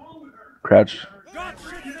 Crouch.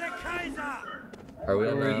 Are we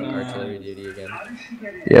on artillery duty again?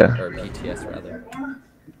 Yeah. Or PTS rather.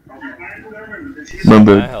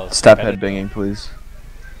 Remember, Niles, stop Benadryl. headbanging, please.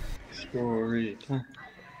 Story.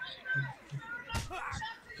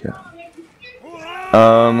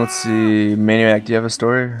 Let's see. Maniac, do you have a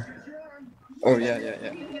story? Oh yeah.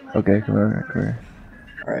 Okay, come here.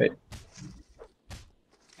 Alright.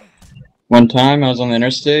 One time I was on the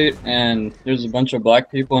interstate and there's a bunch of black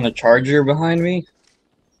people in a Charger behind me,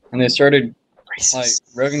 and they started like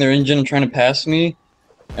revving their engine and trying to pass me,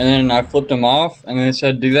 and then I flipped them off, and then they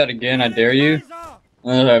said, "Do that again, I dare you."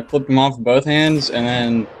 And then I flipped them off with both hands, and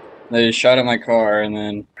then they shot at my car, and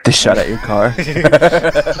then They shot at your car.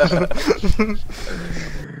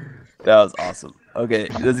 That was awesome. Okay,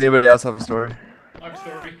 does anybody else have a story? I have a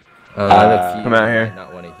story. I have a few come out I here. might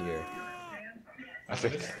not want to hear. I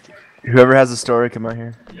think. Whoever has a story, come out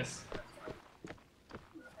here. Yes.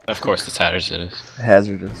 Of course, it's hazardous.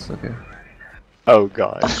 Hazardous, okay. Oh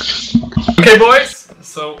god. Okay, boys.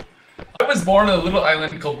 So, I was born on a little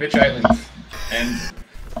island called Bitch Island, and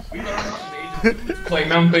we learned at the age to play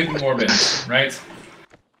Mount Blade and Warband, right?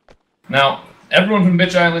 Now, everyone from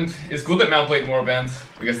Bitch Island is good at Mount Blade and Warband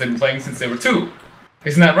because they've been playing since they were 2.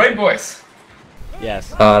 Isn't that right, boys?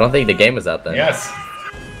 Yes. I don't think the game was out then. Yes.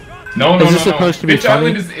 No. Is this supposed to be Bitch funny?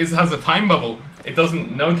 Island has a time bubble. It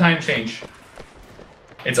doesn't. No time change.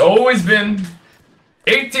 It's always been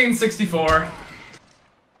 1864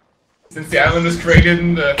 since the island was created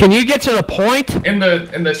in the. Can you get to the point? In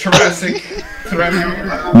the Jurassic.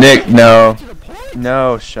 Nick, no.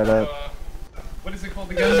 No, shut up. What is it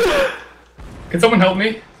called again? Can someone help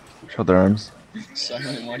me? Shoulder arms.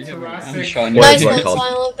 Silent, why do you have a Jurassic- gunshot in Nice your one, head?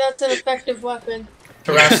 Silent. That's an effective weapon.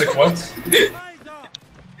 Jurassic what?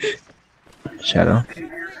 Shadow.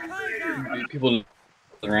 People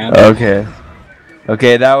around. Okay.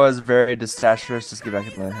 Okay, that was very disastrous. Just get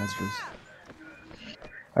back in line, hazardous.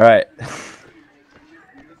 Alright.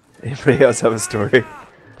 Anybody else have a story?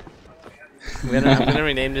 I'm gonna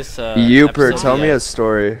rename this. Youper, episode tell me the, a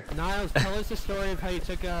story. Niles, tell us the story of how you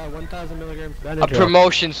took 1,000 milligrams A Benadryl.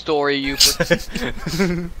 promotion story, you.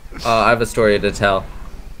 I have a story to tell.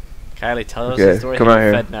 Kylie, tell us Okay, the story come how out you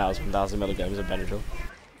here. fed Niles 1,000 milligrams of Benadryl.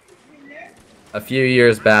 A few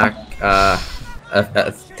years back,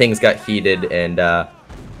 things got heated, and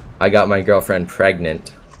I got my girlfriend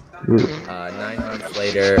pregnant. 9 months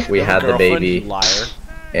later, we had the Girlfriend, baby, liar.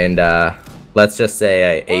 and let's just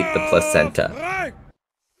say I ate the placenta.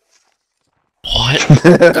 What?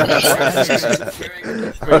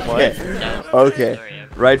 Okay. Okay.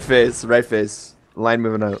 Right face, right face. Line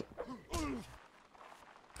moving out.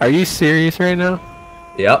 Are you serious right now?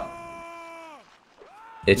 Yep.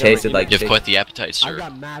 It tasted like You have chicken. quite the appetite, I've sir.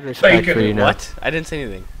 got mad respect for you now. What? I didn't say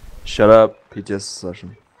anything. Shut up, PTS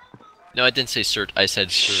session. No, I didn't say sir. I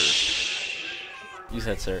said sir. You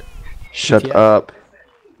said sir. Shut PTS? up.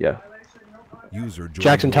 Yeah. User joined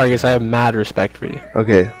Jackson your Targets, I channel. have mad respect for you.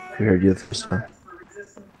 Okay, we heard you the first time.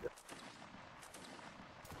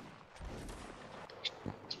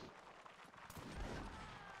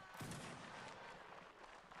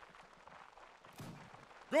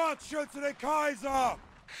 Gott schütze den Kaiser!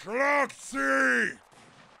 Schlag sie!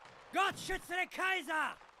 Gott schütze den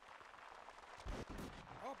Kaiser!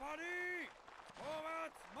 Kompanie!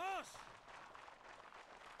 Vorwärts, Marsch!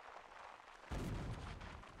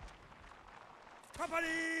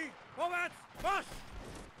 Kompanie! Vorwärts, Marsch!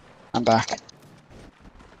 I'm back.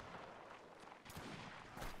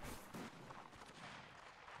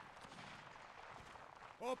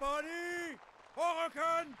 Kompanie!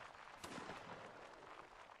 Vorrücken!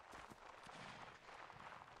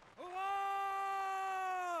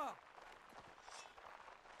 Hurrah!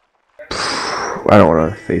 I don't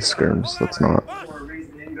want to face skirms. Let's not.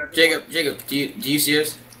 Jacob, do you see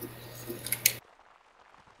us?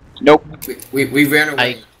 Nope. We ran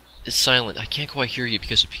away. It's silent. I can't quite hear you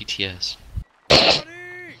because of PTS.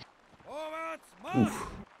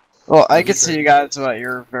 Well, I can see you guys, but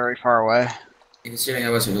you're very far away. Considering I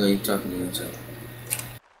wasn't really talking to you, so.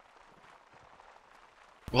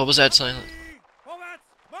 What was that silent?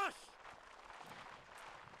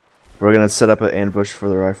 We're gonna set up an ambush for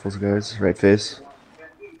the rifles, guys. Right face.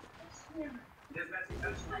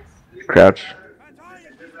 Crouch.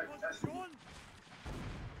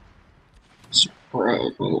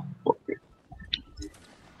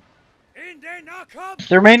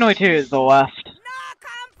 Their main way too is the left.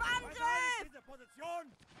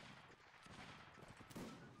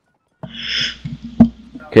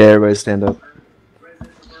 Okay, everybody stand up.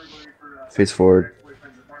 Face forward.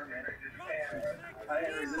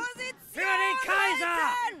 Für den Kaiser!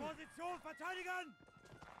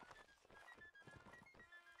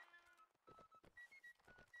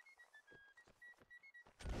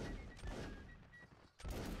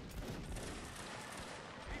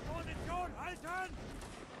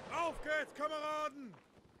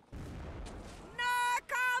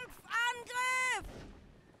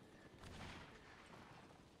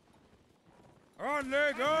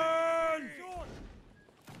 Anlegen!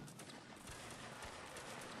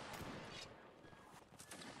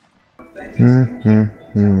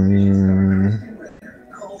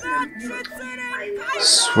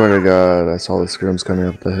 Swear to God, I saw the scrims coming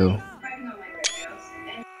up the hill.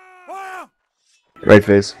 Right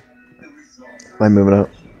face. Line moving up.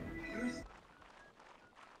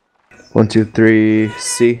 1, 2, 3,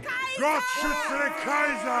 C.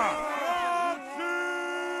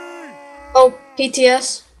 Oh,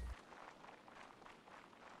 PTS.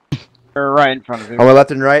 They're right in front of you. On my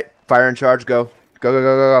left and right. Fire and charge. Go. Go, go,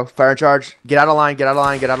 go, go, go. Fire and charge. Get out of line. Get out of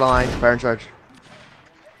line. Get out of line. Fire and charge.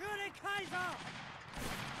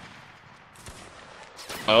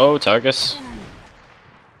 Oh, Targus.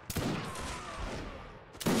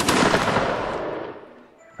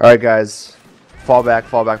 Alright, guys. Fall back,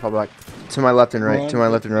 fall back, fall back. To my left and right. To my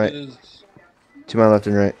left and right. To my left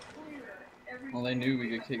and right. Well, they knew we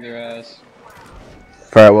could kick their ass.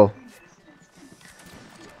 Fire at will.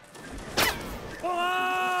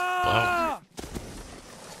 Wow.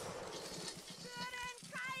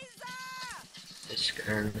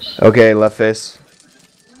 Okay, left face.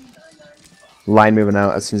 Line moving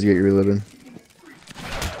out as soon as you get your reloading.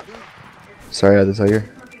 Sorry, I had to tell you.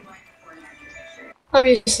 I'm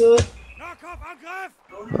used to it.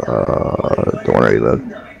 Don't want to reload.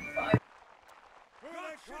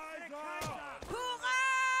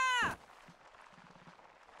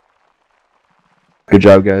 Good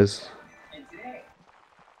job, guys.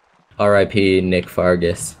 R.I.P. Nick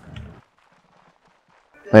Fargus.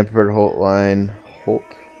 Line prepared to hold line. Hold.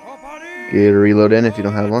 Get a reload in if you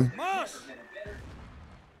don't have one.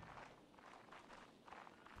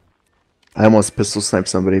 I almost pistol sniped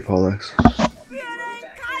somebody, Pollux.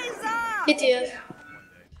 PTS.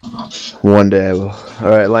 One day I will.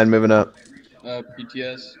 Alright, line moving up.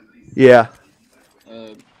 PTS. Yeah.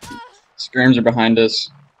 Skirms are behind us.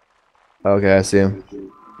 Okay, I see him.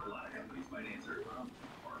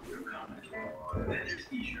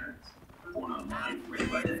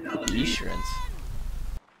 Insurance.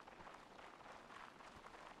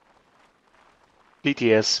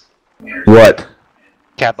 PTS. What?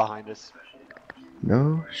 Cat behind us.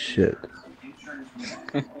 No shit.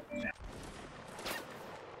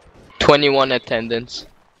 21 attendance.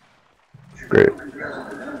 Great.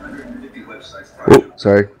 Oh,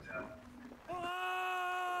 sorry.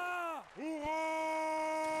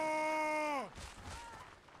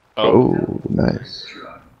 Oh, nice.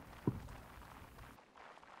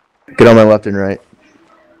 Get on my left and right.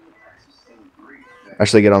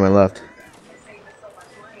 Actually, get on my left.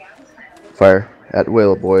 Fire. At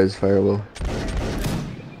will, boys. Fire at will.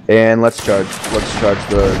 And let's charge. Let's charge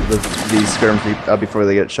these skirms before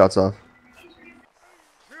they get shots off.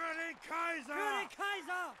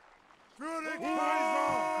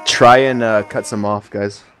 Try and cut some off,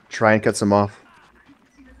 guys. Try and cut some off.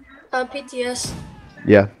 PTS.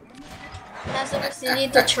 Yeah. As long as you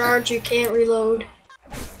need to charge, you can't reload.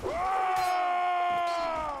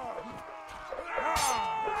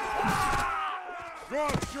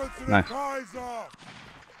 Nice.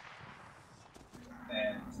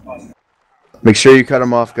 Make sure you cut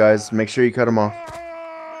them off, guys. Make sure you cut them off.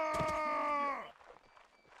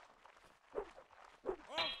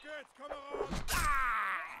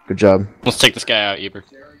 Good job. Let's take this guy out, Eber.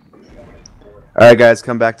 Alright, guys,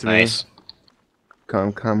 come back to Nice. me.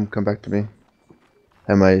 Come back to me.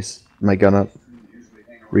 Have my gun up.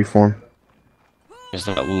 Reform. There's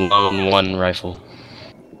that lone one rifle.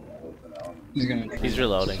 He's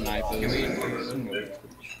reloading.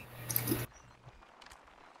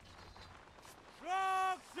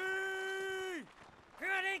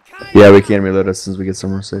 Yeah, we can reload as soon as we get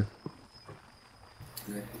somewhere safe.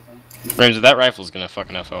 Ramsey, that rifle's gonna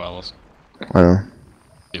fucking FOL us. I know.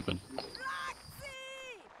 Stupid.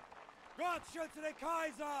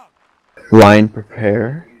 Line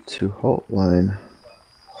prepare to halt. Line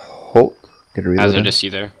halt. Get a reload. Hazardous, you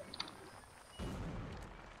there?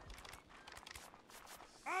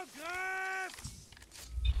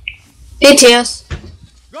 PTS.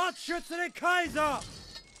 Gott schütze den Kaiser!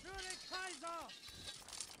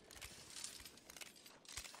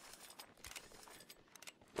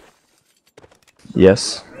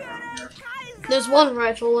 Yes. There's one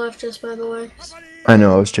rifle left, just by the way. I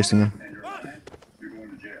know, I was chasing him.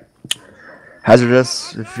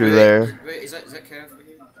 Hazardous, if you're there. Wait, is that Kev?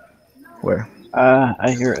 Where?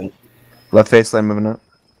 I hear it. Left face line moving up.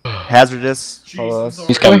 Hazardous, follow us.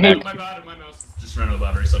 He's coming back. My mouse just ran out of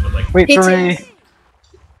battery, so but like. Wait for me.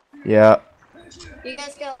 Yeah. You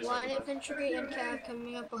guys got line infantry and cav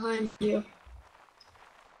coming up behind you.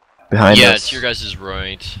 Behind yeah, us. it's your guys'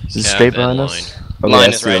 right. Is it Cav straight and behind line. us? Okay, Line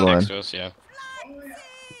I is see right the next line. to us, yeah.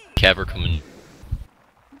 Cav are coming.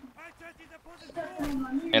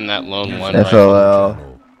 And that lone one FLL. right.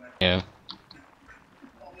 Yeah,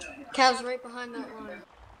 Cav's right behind that line.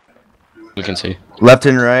 we can see. Left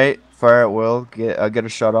and right, fire at will. Get a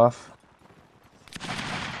shot off.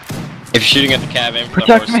 If you're shooting at the cav, aim for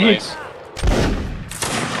Protect the horse, me. nice.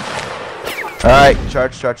 Alright,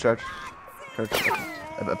 charge.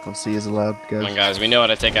 FLC is allowed, Come on, guys. guys, we know how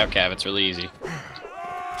to take out cav, it's really easy.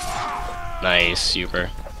 Nice, super.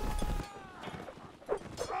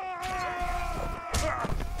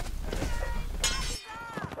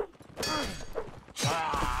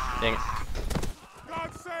 Dang it.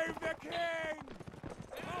 God save the king!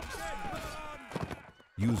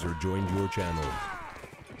 User joined your channel.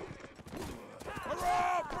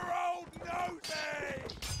 Hurrah for old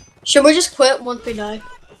Nosey! Should we just quit once we die?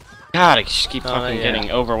 God, I just keep Oh, fucking yeah.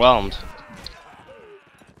 getting overwhelmed.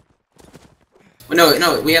 Well,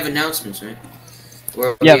 no, we have announcements, right?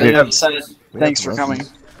 Yeah, we have said thanks for coming.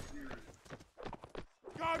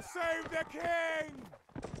 God save the king!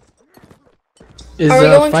 Is Are we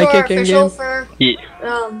going to fight our kicking official game? for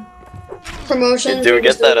Yeah. promotions? Did we or get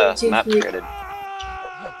just that go to map TP? created?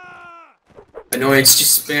 Annoyance,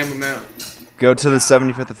 just spam them out. Go to the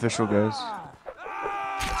 75th official, guys.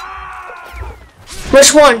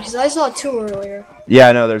 Which one? Because I saw 2 earlier. Yeah,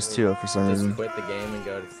 I know there's 2 for some Just reason. quit the game and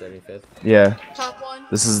go to 75th. Yeah. Top one.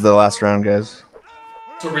 This is the last round, guys.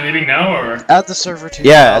 So we're leaving now, or? Add the server to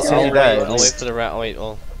Yeah, as soon as I'll you wait, die. I'll wait for the round. Wait,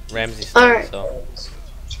 well, Ramsey's Alright. so.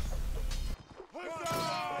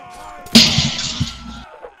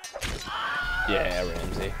 Yeah,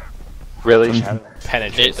 Ramsey. Really?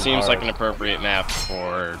 Penetrate It them seems hard. like an appropriate map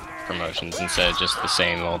for promotions instead of just the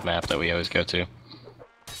same old map that we always go to.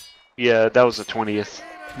 Yeah, that was the 20th.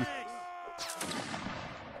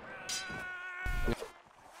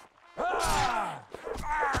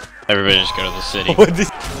 Everybody just go to the city. What did-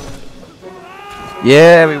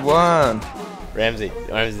 Yeah, we won. Ramsey,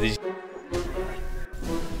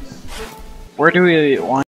 Where do we want?